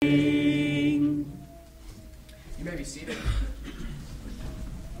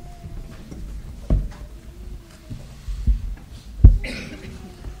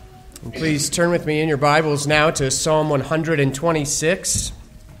Please turn with me in your Bibles now to Psalm 126.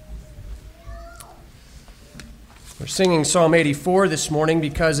 We're singing Psalm 84 this morning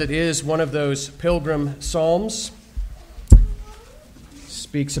because it is one of those pilgrim psalms. It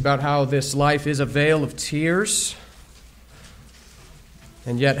speaks about how this life is a vale of tears,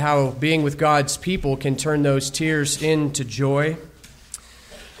 and yet how being with God's people can turn those tears into joy.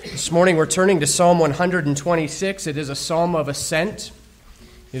 This morning we're turning to Psalm 126. It is a psalm of ascent.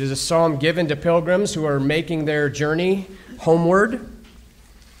 It is a psalm given to pilgrims who are making their journey homeward.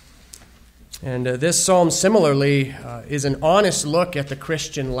 And this psalm similarly is an honest look at the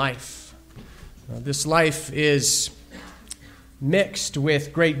Christian life. This life is mixed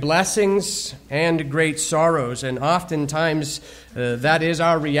with great blessings and great sorrows, and oftentimes that is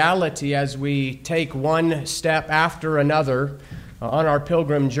our reality as we take one step after another on our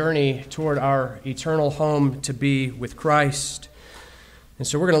pilgrim journey toward our eternal home to be with Christ. And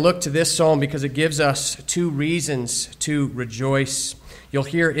so we're going to look to this psalm because it gives us two reasons to rejoice. You'll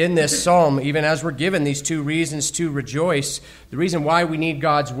hear in this psalm, even as we're given these two reasons to rejoice, the reason why we need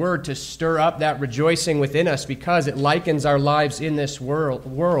God's word to stir up that rejoicing within us, because it likens our lives in this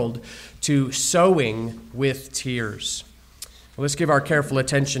world to sowing with tears. Well, let's give our careful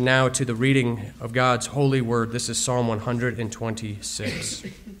attention now to the reading of God's holy word. This is Psalm 126.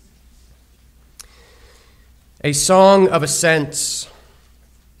 A song of ascents.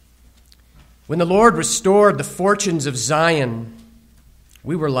 When the Lord restored the fortunes of Zion,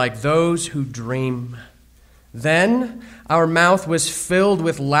 we were like those who dream. Then our mouth was filled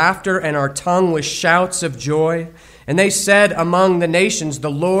with laughter and our tongue with shouts of joy. And they said among the nations,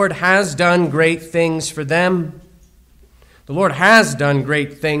 the Lord has done great things for them. The Lord has done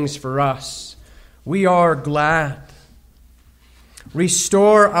great things for us. We are glad.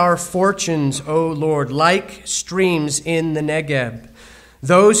 Restore our fortunes, O Lord, like streams in the Negeb.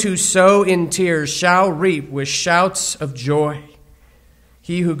 Those who sow in tears shall reap with shouts of joy.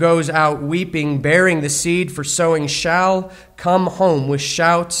 He who goes out weeping, bearing the seed for sowing, shall come home with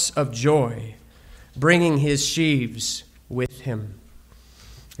shouts of joy, bringing his sheaves with him.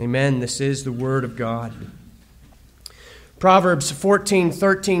 Amen. This is the word of God. Proverbs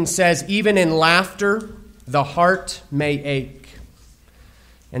 14:13 says, even in laughter the heart may ache,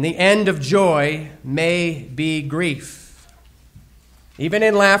 and the end of joy may be grief. Even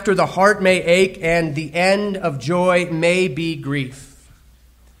in laughter the heart may ache, and the end of joy may be grief.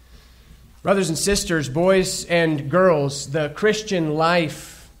 Brothers and sisters, boys and girls, the Christian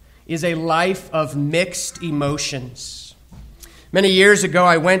life is a life of mixed emotions. Many years ago,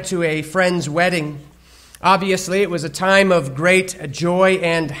 I went to a friend's wedding. Obviously, it was a time of great joy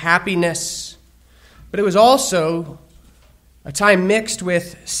and happiness, but it was also a time mixed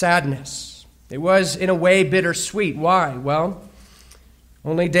with sadness. It was, in a way, bittersweet. Why? Well,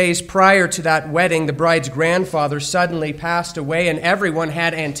 only days prior to that wedding, the bride's grandfather suddenly passed away, and everyone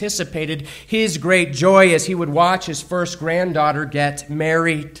had anticipated his great joy as he would watch his first granddaughter get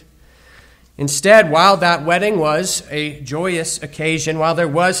married. Instead, while that wedding was a joyous occasion, while there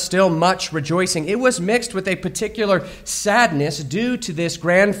was still much rejoicing, it was mixed with a particular sadness due to this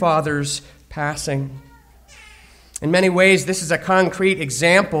grandfather's passing. In many ways, this is a concrete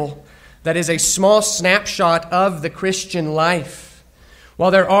example that is a small snapshot of the Christian life. While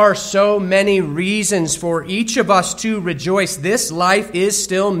there are so many reasons for each of us to rejoice, this life is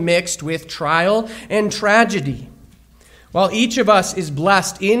still mixed with trial and tragedy. While each of us is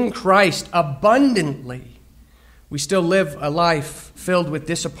blessed in Christ abundantly, we still live a life filled with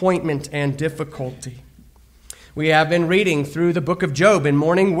disappointment and difficulty. We have been reading through the book of Job in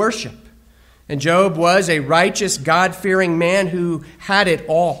morning worship, and Job was a righteous, God-fearing man who had it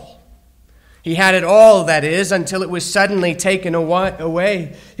all. He had it all, that is, until it was suddenly taken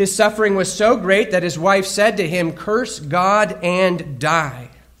away. His suffering was so great that his wife said to him, "Curse God and die."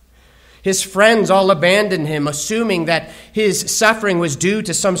 His friends all abandoned him, assuming that his suffering was due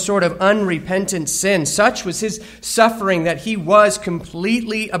to some sort of unrepentant sin. Such was his suffering that he was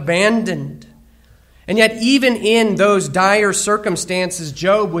completely abandoned. And yet, even in those dire circumstances,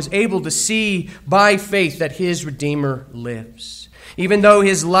 Job was able to see by faith that his Redeemer lives. Even though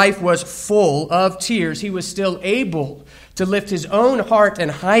his life was full of tears, he was still able to lift his own heart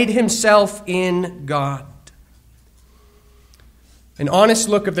and hide himself in God. An honest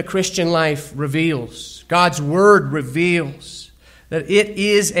look of the Christian life reveals, God's word reveals, that it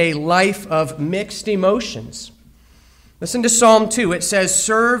is a life of mixed emotions. Listen to Psalm 2. It says,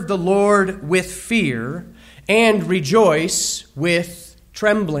 serve the Lord with fear and rejoice with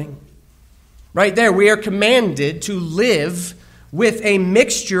trembling. Right there, we are commanded to live with a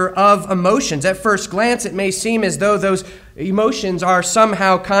mixture of emotions. At first glance, it may seem as though those emotions are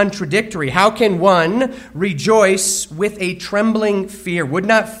somehow contradictory. How can one rejoice with a trembling fear? Would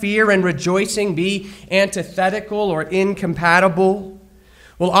not fear and rejoicing be antithetical or incompatible?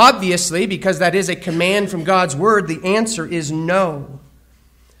 Well, obviously, because that is a command from God's word, the answer is no.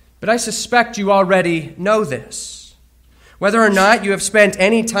 But I suspect you already know this. Whether or not you have spent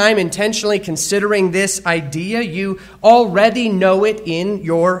any time intentionally considering this idea, you already know it in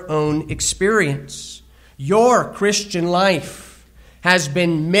your own experience. Your Christian life has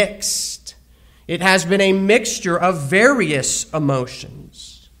been mixed. It has been a mixture of various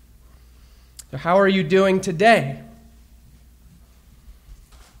emotions. So how are you doing today?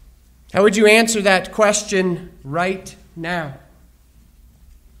 How would you answer that question right now?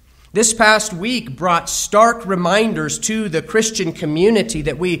 This past week brought stark reminders to the Christian community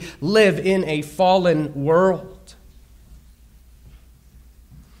that we live in a fallen world.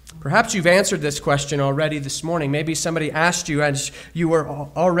 Perhaps you've answered this question already this morning. Maybe somebody asked you as you were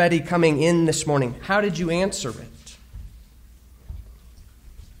already coming in this morning. How did you answer it?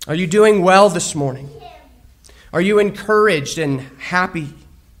 Are you doing well this morning? Are you encouraged and happy?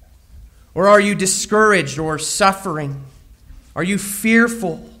 Or are you discouraged or suffering? Are you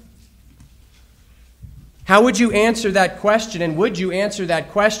fearful? How would you answer that question, and would you answer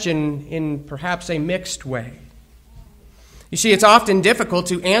that question in perhaps a mixed way? You see, it's often difficult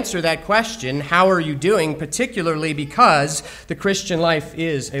to answer that question, how are you doing, particularly because the Christian life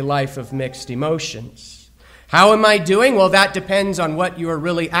is a life of mixed emotions. How am I doing? Well, that depends on what you are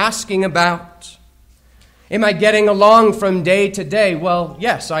really asking about. Am I getting along from day to day? Well,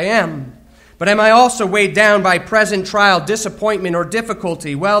 yes, I am. But am I also weighed down by present trial, disappointment, or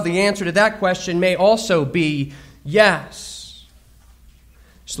difficulty? Well, the answer to that question may also be yes.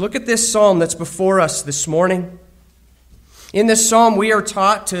 Just look at this psalm that's before us this morning. In this psalm, we are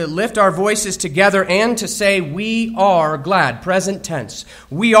taught to lift our voices together and to say, we are glad, present tense.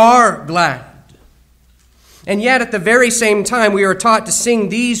 We are glad. And yet, at the very same time, we are taught to sing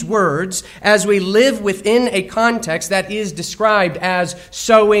these words as we live within a context that is described as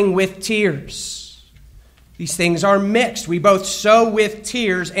sowing with tears. These things are mixed. We both sow with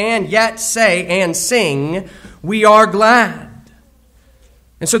tears and yet say and sing, we are glad.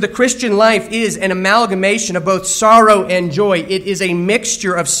 And so the Christian life is an amalgamation of both sorrow and joy. It is a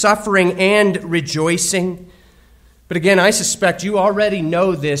mixture of suffering and rejoicing. But again, I suspect you already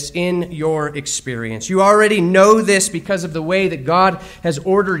know this in your experience. You already know this because of the way that God has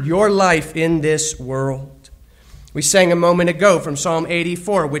ordered your life in this world. We sang a moment ago from Psalm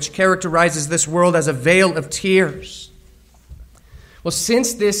 84, which characterizes this world as a vale of tears. Well,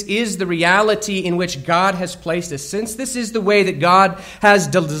 since this is the reality in which God has placed us, since this is the way that God has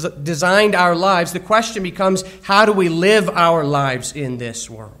designed our lives, the question becomes, how do we live our lives in this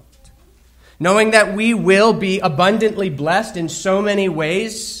world? Knowing that we will be abundantly blessed in so many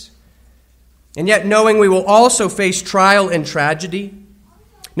ways, and yet knowing we will also face trial and tragedy,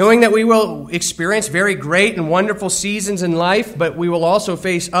 knowing that we will experience very great and wonderful seasons in life, but we will also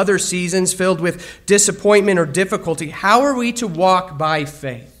face other seasons filled with disappointment or difficulty. How are we to walk by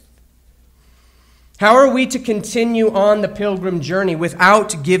faith? How are we to continue on the pilgrim journey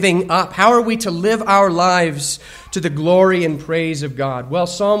without giving up? How are we to live our lives to the glory and praise of God? Well,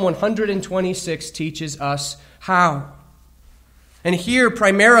 Psalm 126 teaches us how. And here,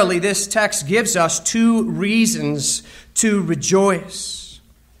 primarily, this text gives us two reasons to rejoice.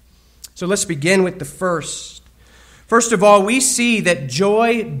 So let's begin with the first. First of all, we see that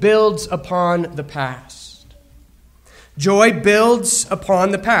joy builds upon the past. Joy builds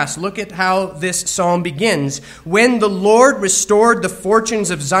upon the past. Look at how this psalm begins. When the Lord restored the fortunes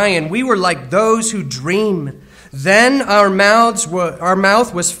of Zion, we were like those who dream. Then our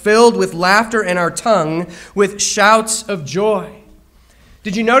mouth was filled with laughter and our tongue with shouts of joy.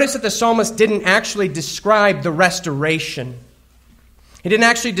 Did you notice that the psalmist didn't actually describe the restoration? He didn't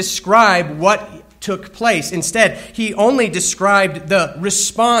actually describe what took place. Instead, he only described the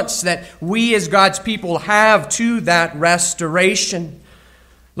response that we as God's people have to that restoration.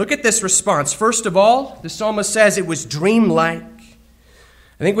 Look at this response. First of all, the psalmist says it was dreamlike.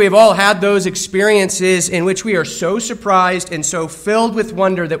 I think we have all had those experiences in which we are so surprised and so filled with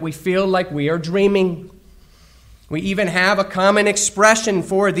wonder that we feel like we are dreaming. We even have a common expression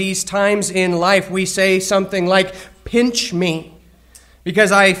for these times in life. We say something like, pinch me,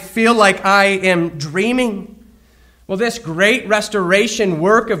 because I feel like I am dreaming. Well, this great restoration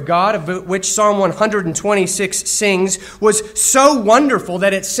work of God, of which Psalm 126 sings, was so wonderful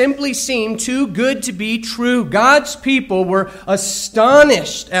that it simply seemed too good to be true. God's people were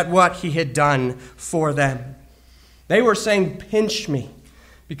astonished at what he had done for them. They were saying, pinch me,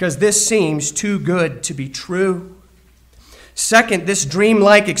 because this seems too good to be true. Second, this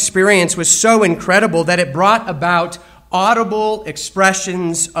dreamlike experience was so incredible that it brought about audible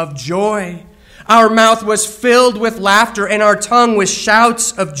expressions of joy. Our mouth was filled with laughter and our tongue with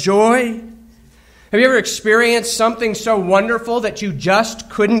shouts of joy. Have you ever experienced something so wonderful that you just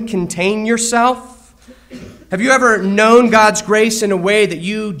couldn't contain yourself? Have you ever known God's grace in a way that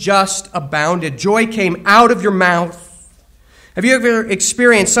you just abounded? Joy came out of your mouth. Have you ever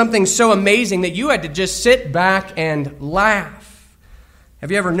experienced something so amazing that you had to just sit back and laugh?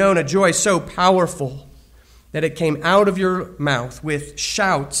 Have you ever known a joy so powerful that it came out of your mouth with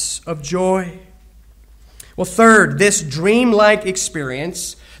shouts of joy? Well, third, this dreamlike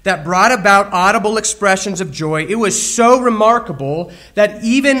experience that brought about audible expressions of joy, it was so remarkable that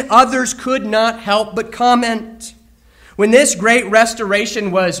even others could not help but comment. When this great restoration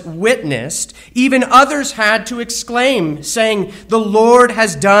was witnessed, even others had to exclaim, saying, "The Lord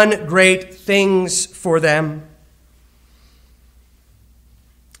has done great things for them."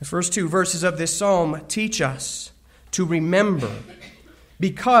 The first two verses of this psalm teach us to remember,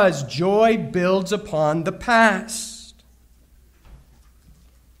 because joy builds upon the past.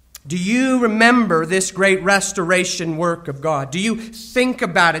 Do you remember this great restoration work of God? Do you think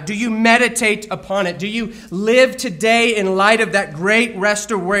about it? Do you meditate upon it? Do you live today in light of that great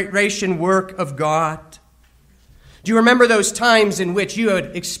restoration work of God? Do you remember those times in which you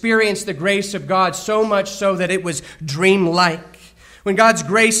had experienced the grace of God so much so that it was dreamlike? When God's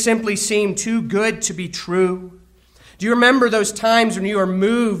grace simply seemed too good to be true? Do you remember those times when you were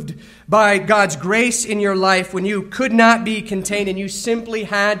moved by God's grace in your life, when you could not be contained and you simply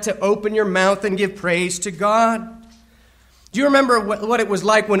had to open your mouth and give praise to God? Do you remember what it was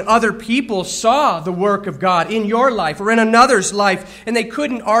like when other people saw the work of God in your life or in another's life and they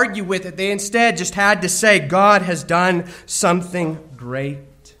couldn't argue with it? They instead just had to say, God has done something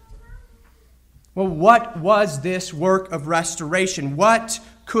great. Well, what was this work of restoration? What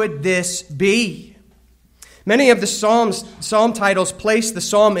could this be? Many of the psalm titles place the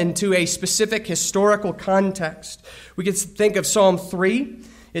psalm into a specific historical context. We could think of Psalm 3.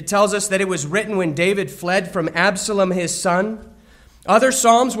 It tells us that it was written when David fled from Absalom, his son. Other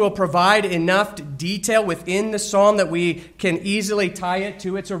psalms will provide enough detail within the psalm that we can easily tie it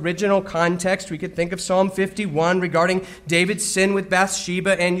to its original context. We could think of Psalm 51 regarding David's sin with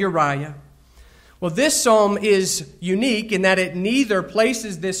Bathsheba and Uriah. Well, this psalm is unique in that it neither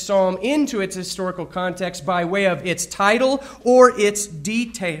places this psalm into its historical context by way of its title or its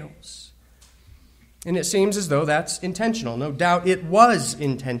details. And it seems as though that's intentional. No doubt it was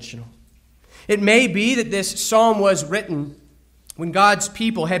intentional. It may be that this psalm was written when God's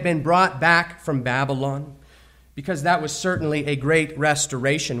people had been brought back from Babylon, because that was certainly a great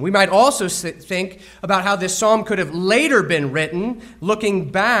restoration. We might also think about how this psalm could have later been written, looking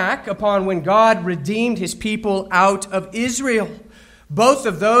back upon when God redeemed his people out of Israel. Both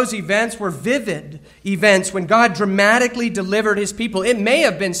of those events were vivid events when God dramatically delivered his people. It may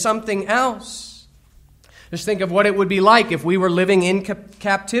have been something else. Just think of what it would be like if we were living in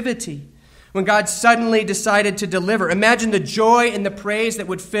captivity, when God suddenly decided to deliver. Imagine the joy and the praise that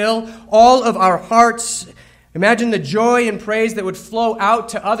would fill all of our hearts. Imagine the joy and praise that would flow out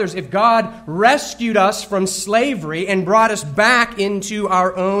to others if God rescued us from slavery and brought us back into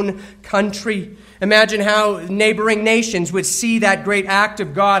our own country. Imagine how neighboring nations would see that great act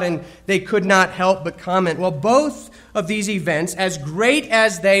of God and they could not help but comment. Well, both of these events, as great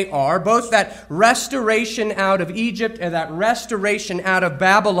as they are, both that restoration out of Egypt and that restoration out of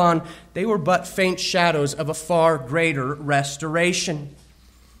Babylon, they were but faint shadows of a far greater restoration.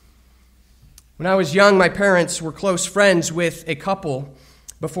 When I was young, my parents were close friends with a couple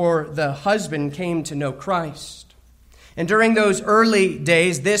before the husband came to know Christ. And during those early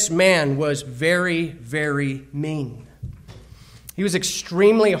days, this man was very, very mean. He was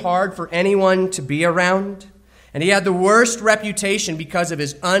extremely hard for anyone to be around, and he had the worst reputation because of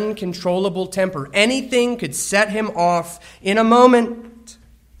his uncontrollable temper. Anything could set him off in a moment.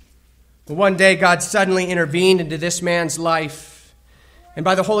 But one day, God suddenly intervened into this man's life. And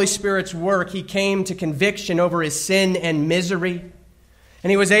by the Holy Spirit's work, he came to conviction over his sin and misery.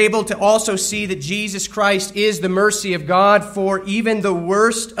 And he was able to also see that Jesus Christ is the mercy of God for even the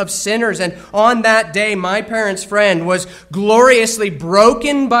worst of sinners. And on that day, my parents' friend was gloriously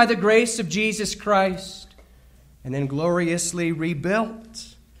broken by the grace of Jesus Christ and then gloriously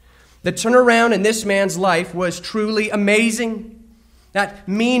rebuilt. The turnaround in this man's life was truly amazing. That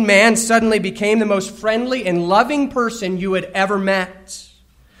mean man suddenly became the most friendly and loving person you had ever met.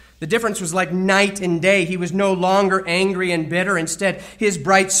 The difference was like night and day. He was no longer angry and bitter. Instead, his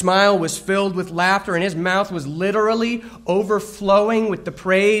bright smile was filled with laughter, and his mouth was literally overflowing with the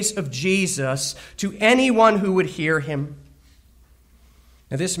praise of Jesus to anyone who would hear him.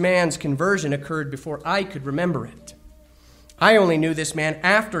 Now, this man's conversion occurred before I could remember it. I only knew this man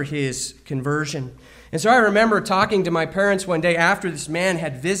after his conversion. And so I remember talking to my parents one day after this man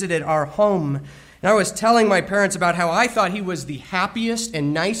had visited our home. And I was telling my parents about how I thought he was the happiest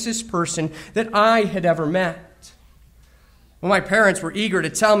and nicest person that I had ever met. Well, my parents were eager to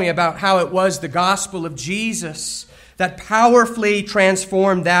tell me about how it was the gospel of Jesus that powerfully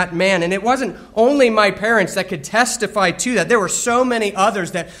transformed that man. And it wasn't only my parents that could testify to that. There were so many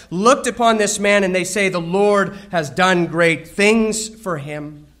others that looked upon this man and they say, the Lord has done great things for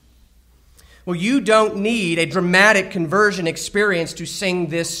him. Well, you don't need a dramatic conversion experience to sing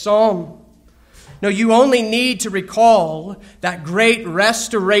this psalm. No, you only need to recall that great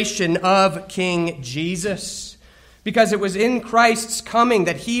restoration of King Jesus, because it was in Christ's coming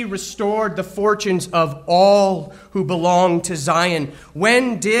that he restored the fortunes of all who belong to Zion.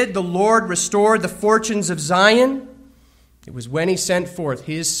 When did the Lord restore the fortunes of Zion? It was when he sent forth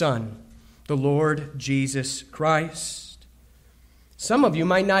his Son, the Lord Jesus Christ. Some of you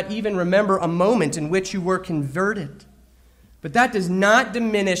might not even remember a moment in which you were converted. But that does not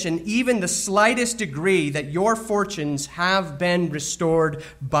diminish in even the slightest degree that your fortunes have been restored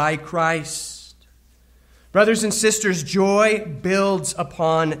by Christ. Brothers and sisters, joy builds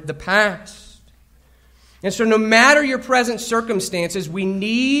upon the past. And so no matter your present circumstances, we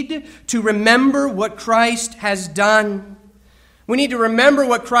need to remember what Christ has done. We need to remember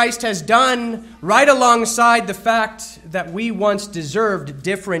what Christ has done right alongside the fact that we once deserved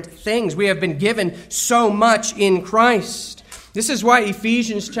different things. We have been given so much in Christ. This is why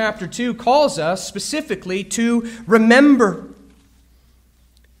Ephesians chapter 2 calls us specifically to remember.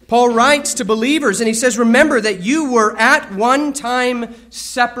 Paul writes to believers and he says, remember that you were at one time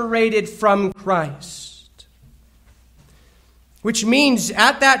separated from Christ. Which means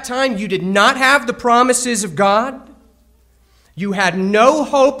at that time you did not have the promises of God. You had no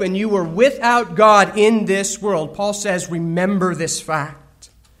hope and you were without God in this world. Paul says, remember this fact.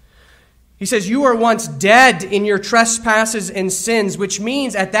 He says, you were once dead in your trespasses and sins, which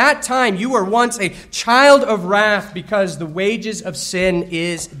means at that time you were once a child of wrath because the wages of sin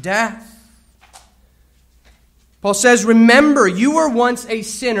is death. Paul says, remember, you were once a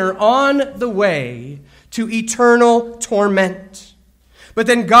sinner on the way to eternal torment. But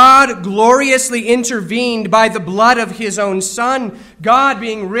then God gloriously intervened by the blood of his own Son. God,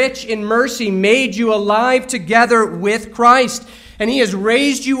 being rich in mercy, made you alive together with Christ. And he has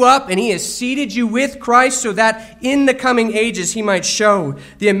raised you up and he has seated you with Christ so that in the coming ages he might show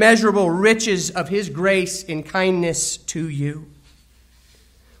the immeasurable riches of his grace in kindness to you.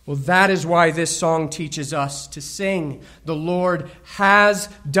 Well, that is why this song teaches us to sing. The Lord has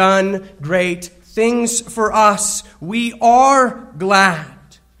done great things for us. We are glad.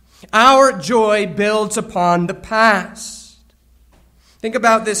 Our joy builds upon the past. Think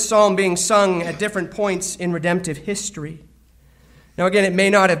about this psalm being sung at different points in redemptive history. Now again, it may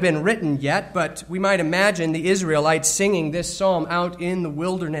not have been written yet, but we might imagine the Israelites singing this psalm out in the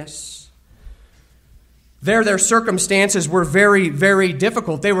wilderness. Their circumstances were very, very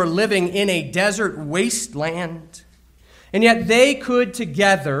difficult. They were living in a desert wasteland. And yet they could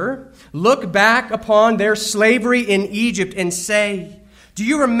together look back upon their slavery in Egypt and say, do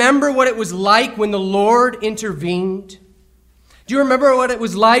you remember what it was like when the Lord intervened? Do you remember what it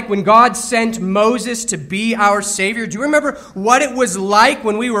was like when God sent Moses to be our Savior? Do you remember what it was like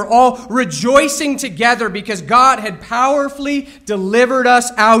when we were all rejoicing together because God had powerfully delivered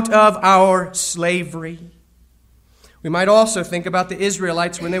us out of our slavery? We might also think about the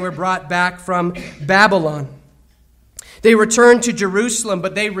Israelites when they were brought back from Babylon. They returned to Jerusalem,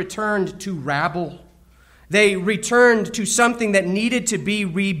 but they returned to rabble. They returned to something that needed to be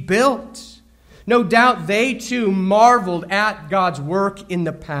rebuilt. No doubt they too marveled at God's work in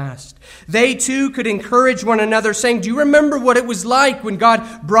the past. They too could encourage one another saying, do you remember what it was like when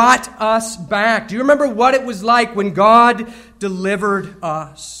God brought us back? Do you remember what it was like when God delivered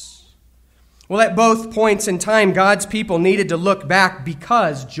us? Well, at both points in time, God's people needed to look back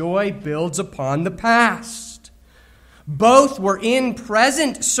because joy builds upon the past. Both were in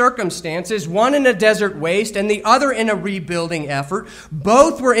present circumstances, one in a desert waste and the other in a rebuilding effort.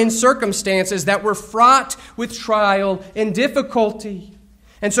 Both were in circumstances that were fraught with trial and difficulty.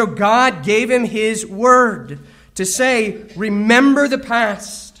 And so God gave him his word to say, remember the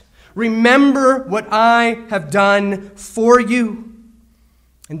past. Remember what I have done for you.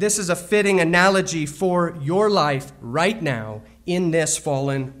 And this is a fitting analogy for your life right now in this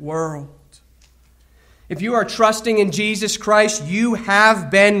fallen world. If you are trusting in Jesus Christ, you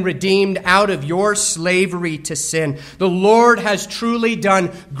have been redeemed out of your slavery to sin. The Lord has truly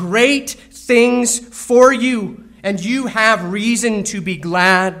done great things for you, and you have reason to be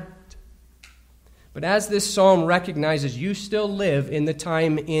glad. But as this psalm recognizes, you still live in the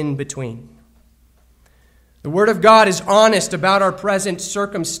time in between. The Word of God is honest about our present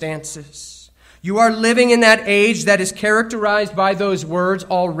circumstances. You are living in that age that is characterized by those words,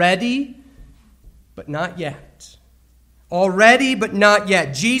 already, but not yet. Already, but not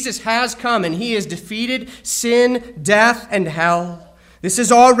yet. Jesus has come and he has defeated sin, death, and hell. This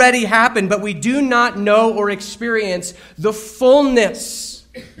has already happened, but we do not know or experience the fullness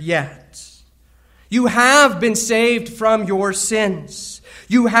yet. You have been saved from your sins.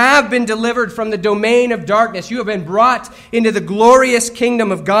 You have been delivered from the domain of darkness. You have been brought into the glorious kingdom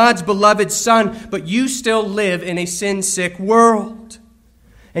of God's beloved Son, but you still live in a sin-sick world.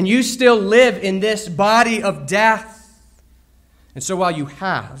 And you still live in this body of death. And so while you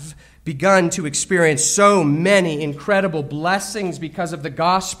have begun to experience so many incredible blessings because of the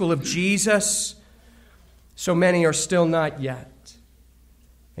gospel of Jesus, so many are still not yet.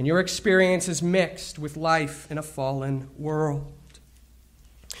 And your experience is mixed with life in a fallen world.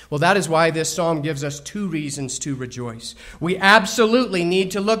 Well, that is why this psalm gives us two reasons to rejoice. We absolutely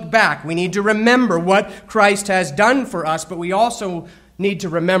need to look back. We need to remember what Christ has done for us, but we also need to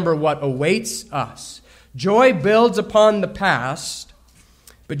remember what awaits us. Joy builds upon the past,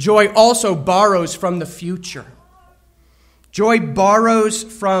 but joy also borrows from the future. Joy borrows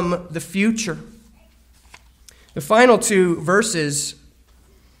from the future. The final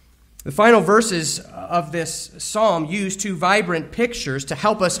verses of this psalm use two vibrant pictures to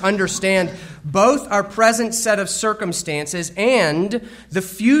help us understand both our present set of circumstances and the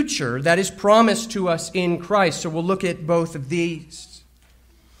future that is promised to us in Christ. So we'll look at both of these.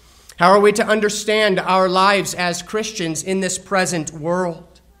 How are we to understand our lives as Christians in this present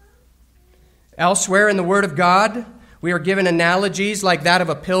world? Elsewhere in the Word of God, we are given analogies like that of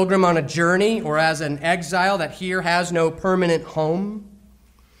a pilgrim on a journey or as an exile that here has no permanent home.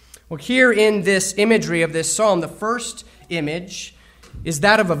 Well, here in this imagery of this psalm, the first image is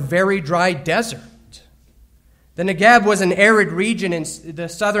that of a very dry desert. The Negev was an arid region in the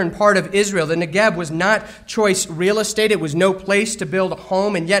southern part of Israel. The Negev was not choice real estate. It was no place to build a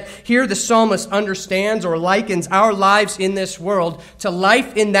home. And yet here the psalmist understands or likens our lives in this world to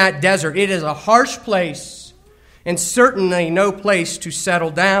life in that desert. It is a harsh place and certainly no place to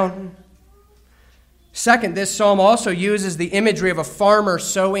settle down. Second, this psalm also uses the imagery of a farmer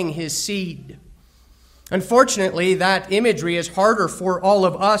sowing his seed. Unfortunately, that imagery is harder for all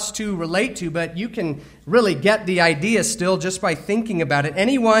of us to relate to, but you can really get the idea still just by thinking about it.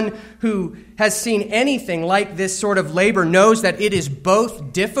 Anyone who has seen anything like this sort of labor knows that it is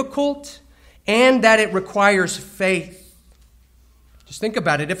both difficult and that it requires faith. Just think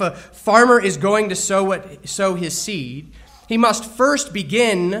about it. If a farmer is going to sow his seed, he must first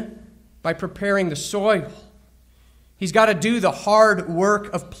begin by preparing the soil. He's got to do the hard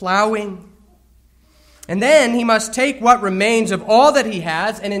work of plowing. And then he must take what remains of all that he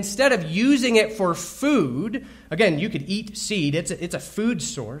has, and instead of using it for food, again, you could eat seed, it's a food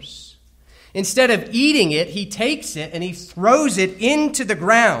source. Instead of eating it, he takes it and he throws it into the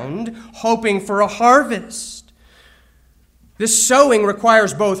ground, hoping for a harvest. This sowing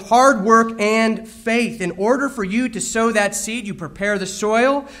requires both hard work and faith. In order for you to sow that seed, you prepare the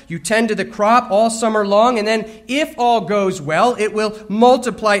soil, you tend to the crop all summer long, and then if all goes well, it will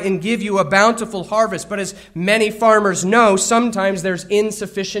multiply and give you a bountiful harvest. But as many farmers know, sometimes there's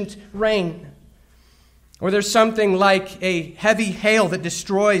insufficient rain. Or there's something like a heavy hail that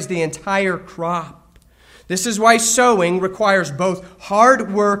destroys the entire crop. This is why sowing requires both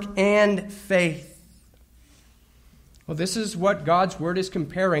hard work and faith. Well, this is what God's Word is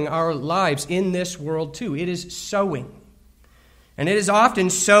comparing our lives in this world to. It is sowing. And it is often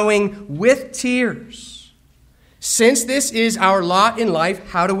sowing with tears. Since this is our lot in life,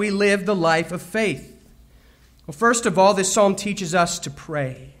 how do we live the life of faith? Well, first of all, this psalm teaches us to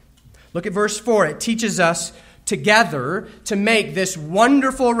pray. Look at verse 4. It teaches us together to make this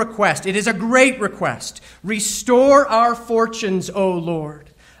wonderful request. It is a great request. Restore our fortunes, O Lord,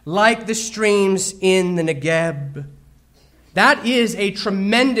 like the streams in the Negeb. That is a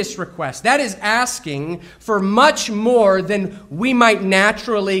tremendous request. That is asking for much more than we might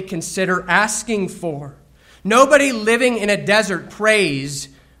naturally consider asking for. Nobody living in a desert prays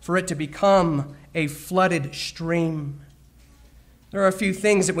for it to become a flooded stream. There are a few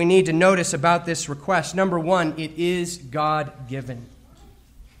things that we need to notice about this request. Number one, it is God-given.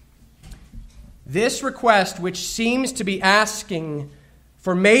 this request, which seems to be asking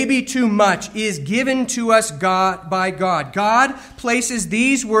for maybe too much, is given to us by God. God places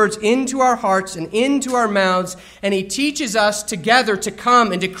these words into our hearts and into our mouths, and He teaches us together to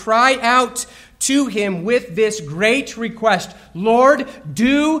come and to cry out to Him with this great request. Lord,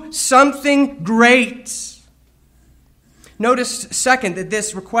 do something great. Notice, second, that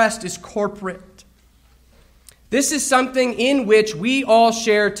this request is corporate. This is something in which we all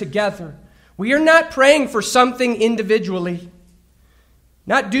share together. We are not praying for something individually.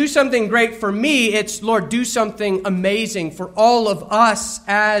 Not do something great for me, it's, Lord, do something amazing for all of us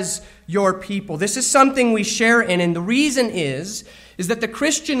as your people. This is something we share in, and the reason is that the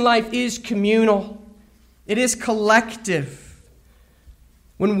Christian life is communal. It is collective.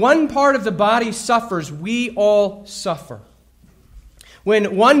 When one part of the body suffers, we all suffer.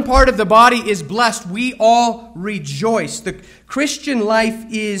 When one part of the body is blessed, we all rejoice. The Christian life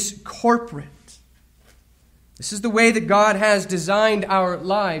is corporate. This is the way that God has designed our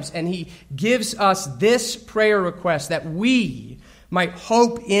lives, and He gives us this prayer request that we might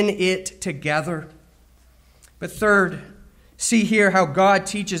hope in it together. But third, see here how God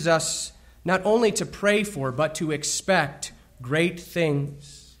teaches us not only to pray for, but to expect great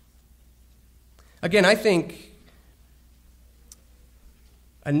things. Again, I think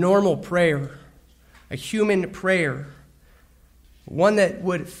a normal prayer, a human prayer, one that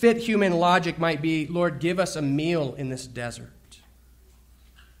would fit human logic might be, Lord, give us a meal in this desert.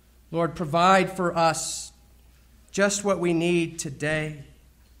 Lord, provide for us just what we need today.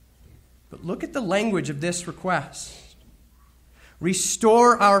 But look at the language of this request.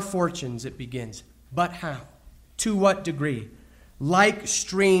 Restore our fortunes, it begins. But how? To what degree? Like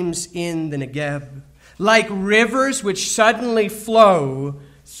streams in the Negev, like rivers which suddenly flow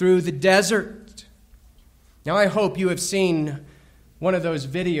through the desert. Now, I hope you have seen one of those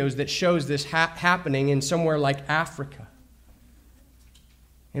videos that shows this happening in somewhere like Africa.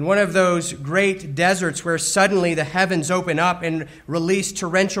 In one of those great deserts where suddenly the heavens open up and release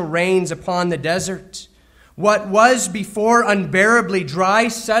torrential rains upon the desert. What was before unbearably dry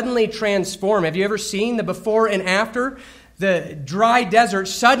suddenly transforms. Have you ever seen the before and after? The dry desert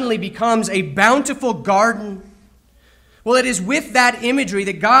suddenly becomes a bountiful garden. Well, it is with that imagery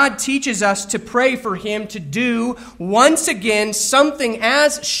that God teaches us to pray for Him to do once again something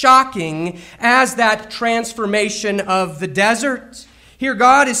as shocking as that transformation of the desert. Here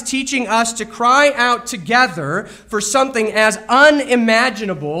God is teaching us to cry out together for something as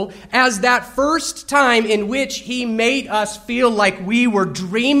unimaginable as that first time in which He made us feel like we were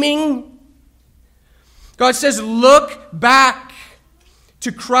dreaming. God says, look back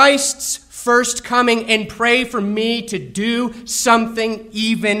to Christ's first coming and pray for me to do something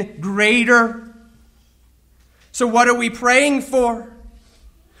even greater. So what are we praying for?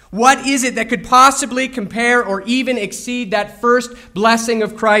 What is it that could possibly compare or even exceed that first blessing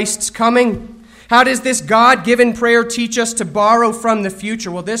of Christ's coming? How does this God-given prayer teach us to borrow from the future?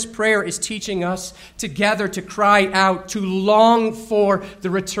 Well, this prayer is teaching us together to cry out, to long for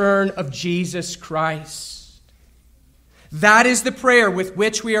the return of Jesus Christ. That is the prayer with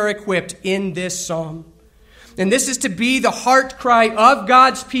which we are equipped in this psalm. And this is to be the heart cry of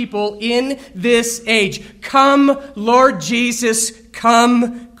God's people in this age. Come, Lord Jesus,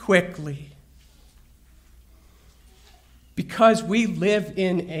 come quickly. Because we live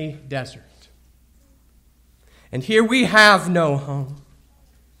in a desert. And here we have no home.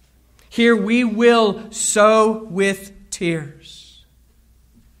 Here we will sow with tears.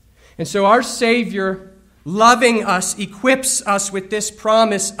 And so our Savior, loving us, equips us with this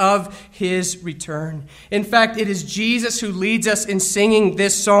promise of His return. In fact, it is Jesus who leads us in singing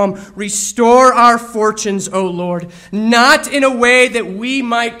this psalm. Restore our fortunes, O Lord, not in a way that we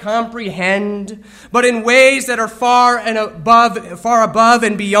might comprehend, but in ways that are far above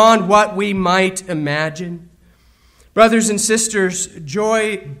and beyond what we might imagine. Brothers and sisters,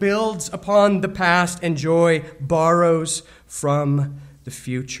 joy builds upon the past and joy borrows from the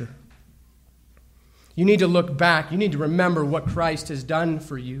future. You need to look back. You need to remember what Christ has done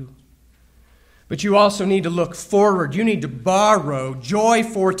for you. But you also need to look forward. You need to borrow joy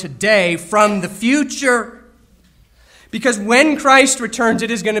for today from the future. Because when Christ returns, it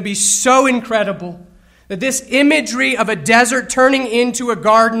is going to be so incredible that this imagery of a desert turning into a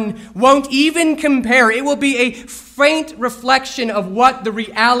garden won't even compare. It will be a faint reflection of what the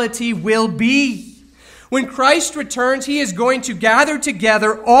reality will be. When Christ returns, He is going to gather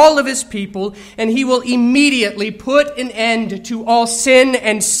together all of His people, and He will immediately put an end to all sin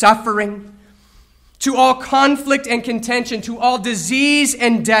and suffering, to all conflict and contention, to all disease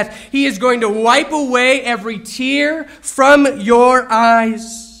and death. He is going to wipe away every tear from your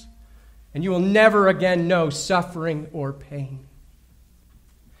eyes. And you will never again know suffering or pain.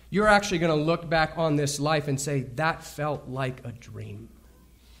 You're actually going to look back on this life and say, that felt like a dream.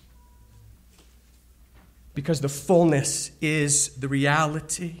 Because the fullness is the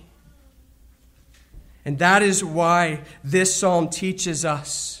reality. And that is why this psalm teaches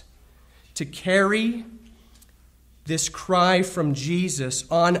us to carry this cry from Jesus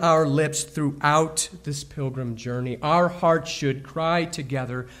on our lips throughout this pilgrim journey. Our hearts should cry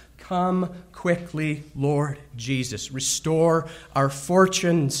together, "Come quickly, Lord Jesus. Restore our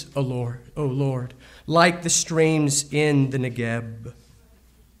fortunes, O Lord, like the streams in the Negeb."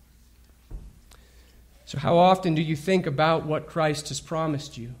 So how often do you think about what Christ has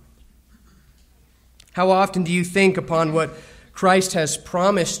promised you? How often do you think upon what Christ has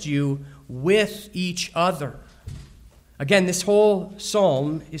promised you with each other? Again, this whole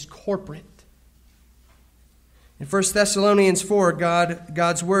psalm is corporate. In 1 Thessalonians 4,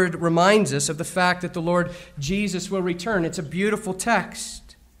 God's word reminds us of the fact that the Lord Jesus will return. It's a beautiful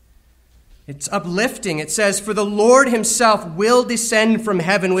text. It's uplifting. It says, "For the Lord himself will descend from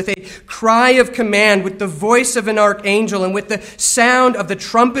heaven with a cry of command, with the voice of an archangel, and with the sound of the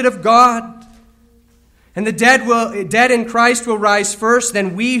trumpet of God. And the dead in Christ will rise first.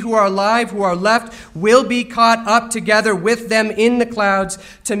 Then we who are alive, who are left, will be caught up together with them in the clouds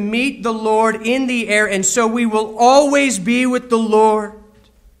to meet the Lord in the air. And so we will always be with the Lord."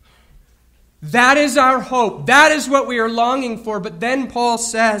 That is our hope. That is what we are longing for. But then Paul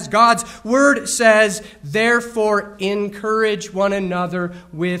says, God's word says, "Therefore encourage one another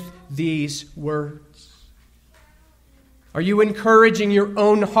with these words." Are you encouraging your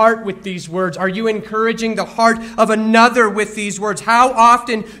own heart with these words? Are you encouraging the heart of another with these words? How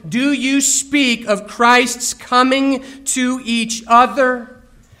often do you speak of Christ's coming to each other?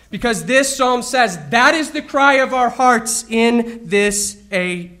 Because this psalm says that is the cry of our hearts in this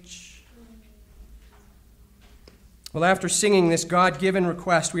age. Well, after singing this God-given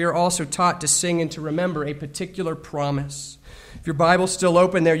request, we are also taught to sing and to remember a particular promise. If your Bible's still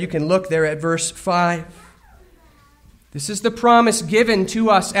open there, you can look there at verse 5. This is the promise given to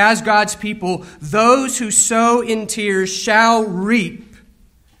us as God's people. "Those who sow in tears shall reap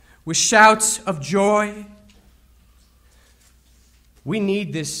with shouts of joy." We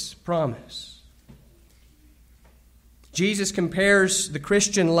need this promise. Jesus compares the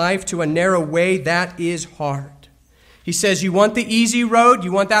Christian life to a narrow way that is hard. He says, you want the easy road,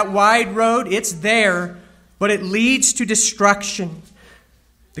 you want that wide road, it's there, but it leads to destruction.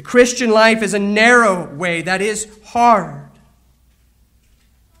 The Christian life is a narrow way that is hard.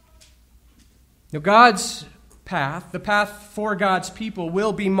 Now, God's path, the path for God's people,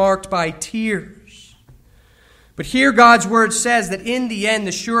 will be marked by tears. But here God's word says that in the end,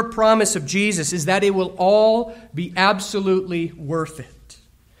 the sure promise of Jesus is that it will all be absolutely worth it.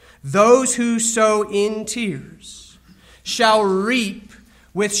 Those who sow in tears shall reap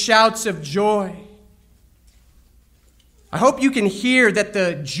with shouts of joy. I hope you can hear that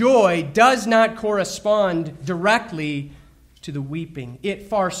the joy does not correspond directly to the weeping. It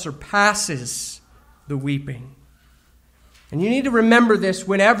far surpasses the weeping. And you need to remember this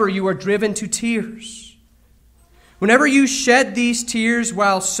whenever you are driven to tears. Whenever you shed these tears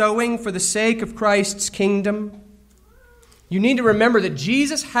while sowing for the sake of Christ's kingdom, you need to remember that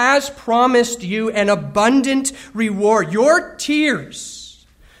Jesus has promised you an abundant reward. Your tears,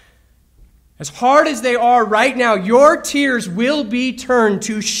 as hard as they are right now, your tears will be turned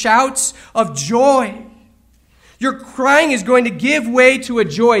to shouts of joy. Your crying is going to give way to a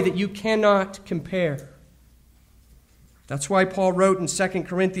joy that you cannot compare. That's why Paul wrote in 2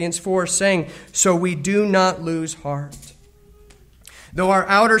 Corinthians 4 saying, "So we do not lose heart. Though our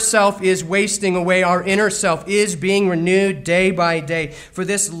outer self is wasting away, our inner self is being renewed day by day. For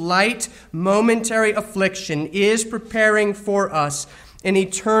this light, momentary affliction is preparing for us an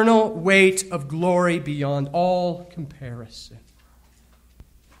eternal weight of glory beyond all comparison."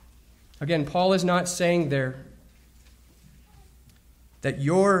 Again, Paul is not saying there that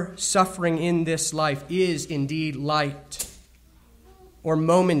your suffering in this life is indeed light or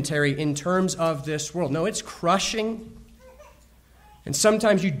momentary in terms of this world. No, it's crushing. And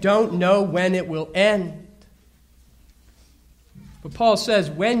sometimes you don't know when it will end. But Paul says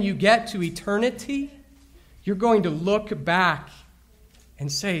when you get to eternity, you're going to look back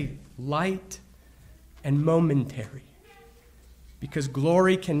and say, light and momentary, because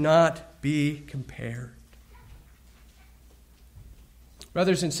glory cannot be compared.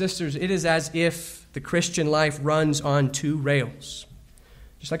 Brothers and sisters, it is as if the Christian life runs on two rails.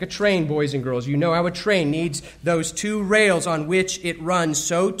 Just like a train, boys and girls, you know how a train needs those two rails on which it runs,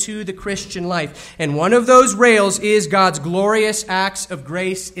 so too the Christian life. And one of those rails is God's glorious acts of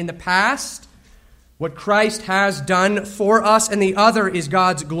grace in the past, what Christ has done for us, and the other is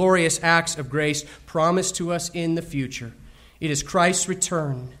God's glorious acts of grace promised to us in the future. It is Christ's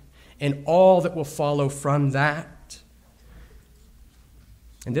return and all that will follow from that.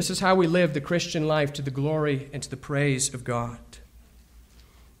 And this is how we live the Christian life to the glory and to the praise of God.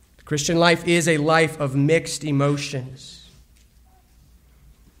 Christian life is a life of mixed emotions.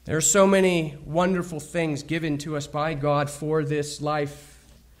 There are so many wonderful things given to us by God for this life.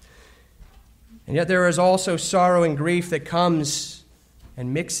 And yet there is also sorrow and grief that comes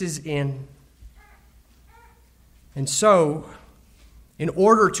and mixes in. And so, in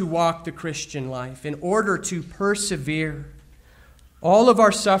order to walk the Christian life, in order to persevere, all of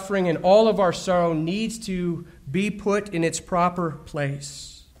our suffering and all of our sorrow needs to be put in its proper place.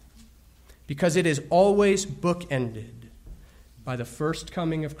 Because it is always bookended by the first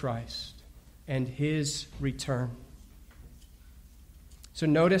coming of Christ and his return. So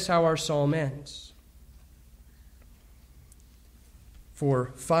notice how our psalm ends.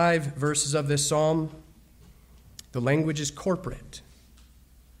 For 5 verses of this psalm, the language is corporate.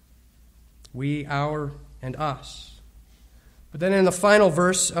 We, our, and us. But then in the final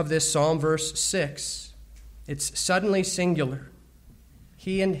verse of this psalm, verse 6, it's suddenly singular.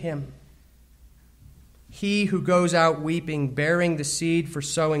 He and him. He who goes out weeping, bearing the seed for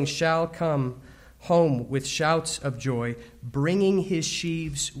sowing, shall come home with shouts of joy, bringing his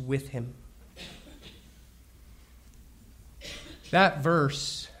sheaves with him. That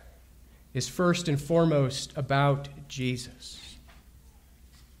verse is first and foremost about Jesus.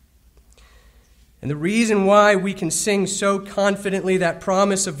 And the reason why we can sing so confidently that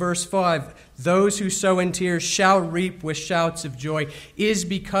promise of verse 5, those who sow in tears shall reap with shouts of joy, is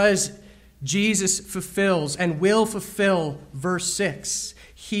because Jesus fulfills and will fulfill verse 6.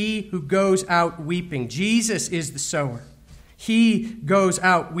 He who goes out weeping. Jesus is the sower. He goes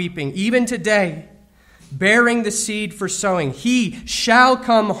out weeping. Even today, bearing the seed for sowing. He shall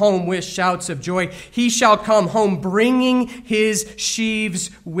come home with shouts of joy. He shall come home bringing his sheaves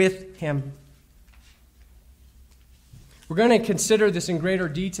with him. We're going to consider this in greater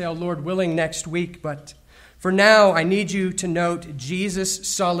detail, Lord willing, next week, but for now, I need you to note Jesus'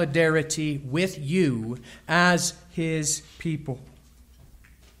 solidarity with you as his people.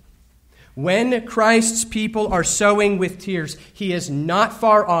 When Christ's people are sowing with tears, he is not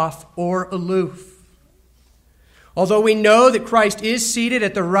far off or aloof. Although we know that Christ is seated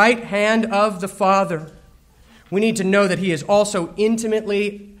at the right hand of the Father, we need to know that he is also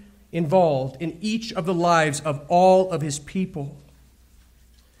intimately involved in each of the lives of all of his people.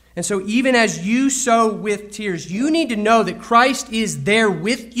 And so even as you sow with tears, you need to know that Christ is there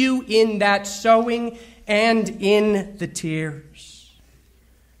with you in that sowing and in the tears.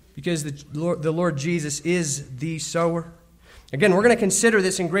 Because the Lord Jesus is the sower. Again, we're going to consider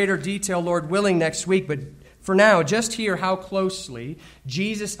this in greater detail, Lord willing, next week. But for now, just hear how closely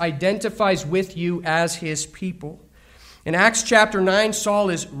Jesus identifies with you as his people. In Acts chapter 9, Saul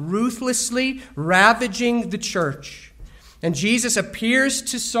is ruthlessly ravaging the church. And Jesus appears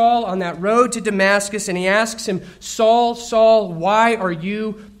to Saul on that road to Damascus, and he asks him, Saul, Saul, why are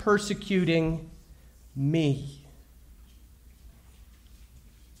you persecuting me?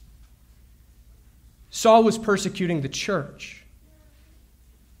 Saul was persecuting the church.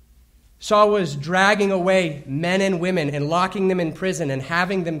 Saul was dragging away men and women and locking them in prison and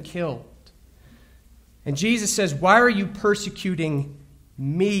having them killed. And Jesus says, why are you persecuting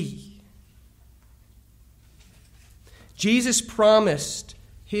me? Jesus promised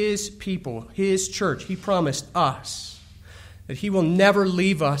his people, his church, he promised us that he will never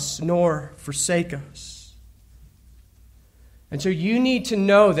leave us nor forsake us. And so you need to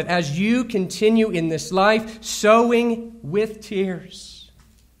know that as you continue in this life, sowing with tears,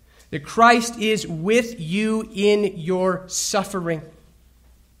 that Christ is with you in your suffering.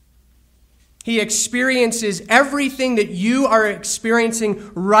 He experiences everything that you are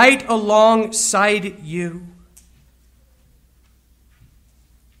experiencing right alongside you.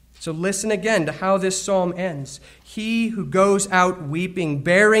 So listen again to how this psalm ends. He who goes out weeping,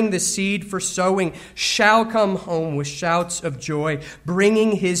 bearing the seed for sowing, shall come home with shouts of joy,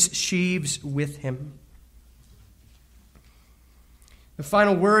 bringing his sheaves with him. The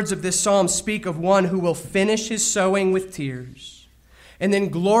final words of this psalm speak of one who will finish his sowing with tears and then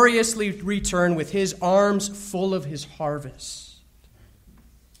gloriously return with his arms full of his harvest.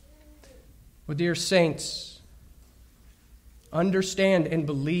 Well, dear saints, understand and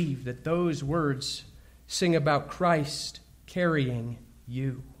believe that those words sing about Christ carrying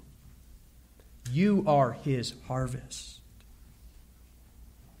you. You are his harvest.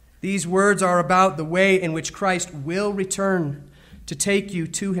 These words are about the way in which Christ will return to take you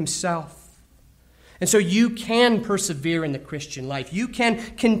to himself. And so you can persevere in the Christian life. You can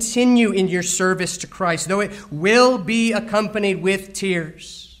continue in your service to Christ, though it will be accompanied with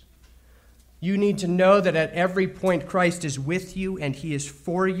tears. You need to know that at every point Christ is with you and he is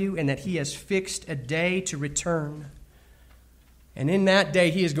for you and that he has fixed a day to return. And in that day,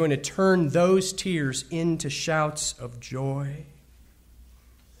 he is going to turn those tears into shouts of joy.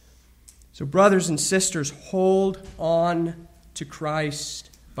 So brothers and sisters, hold on to Christ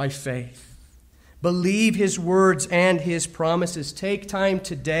by faith. Believe his words and his promises. Take time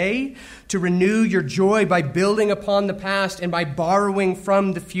today to renew your joy by building upon the past and by borrowing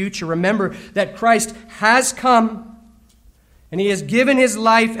from the future. Remember that Christ has come and he has given his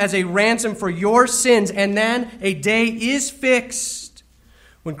life as a ransom for your sins. And then a day is fixed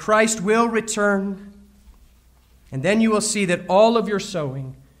when Christ will return. And then you will see that all of your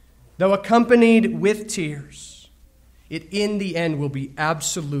sowing, though accompanied with tears, it in the end will be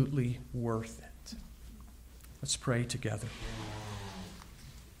absolutely worth it. Let's pray together.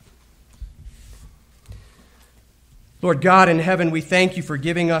 Lord God in heaven, we thank you for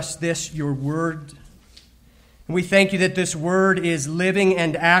giving us this, your word. And we thank you that this word is living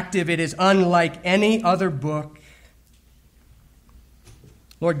and active. It is unlike any other book.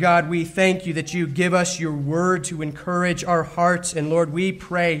 Lord God, we thank you that you give us your word to encourage our hearts. And Lord, we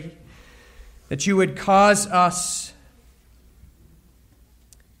pray that you would cause us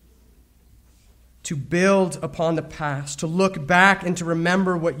to build upon the past, to look back and to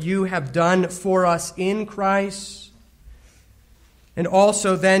remember what you have done for us in Christ, and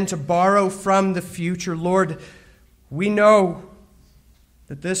also then to borrow from the future. Lord, we know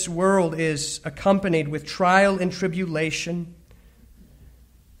that this world is accompanied with trial and tribulation,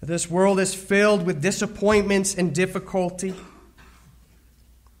 that this world is filled with disappointments and difficulty,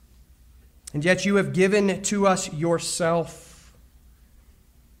 and yet you have given to us yourself.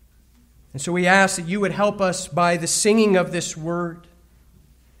 And so we ask that you would help us by the singing of this word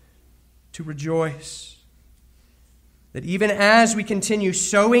to rejoice. That even as we continue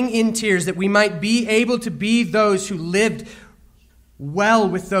sowing in tears, that we might be able to be those who lived well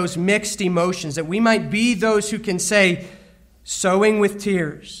with those mixed emotions. That we might be those who can say, sowing with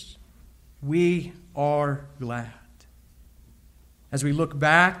tears, we are glad. As we look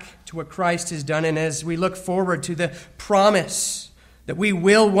back to what Christ has done and as we look forward to the promise that we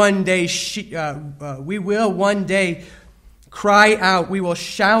will one day cry out, we will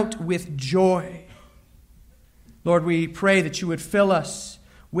shout with joy. Lord, we pray that you would fill us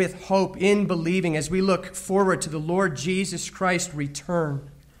with hope in believing as we look forward to the Lord Jesus Christ's return,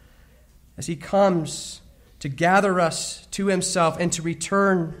 as he comes to gather us to himself and to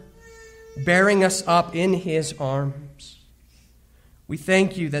return, bearing us up in his arms. We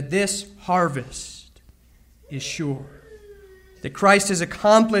thank you that this harvest is sure. That Christ has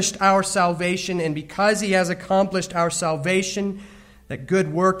accomplished our salvation, and because he has accomplished our salvation, that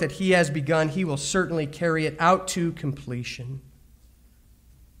good work that he has begun, he will certainly carry it out to completion.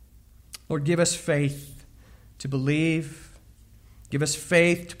 Lord, give us faith to believe. Give us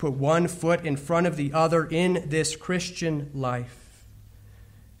faith to put one foot in front of the other in this Christian life.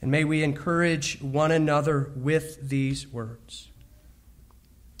 And may we encourage one another with these words.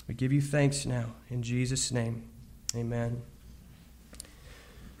 We give you thanks now. In Jesus' name, amen.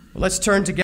 Well, let's turn together.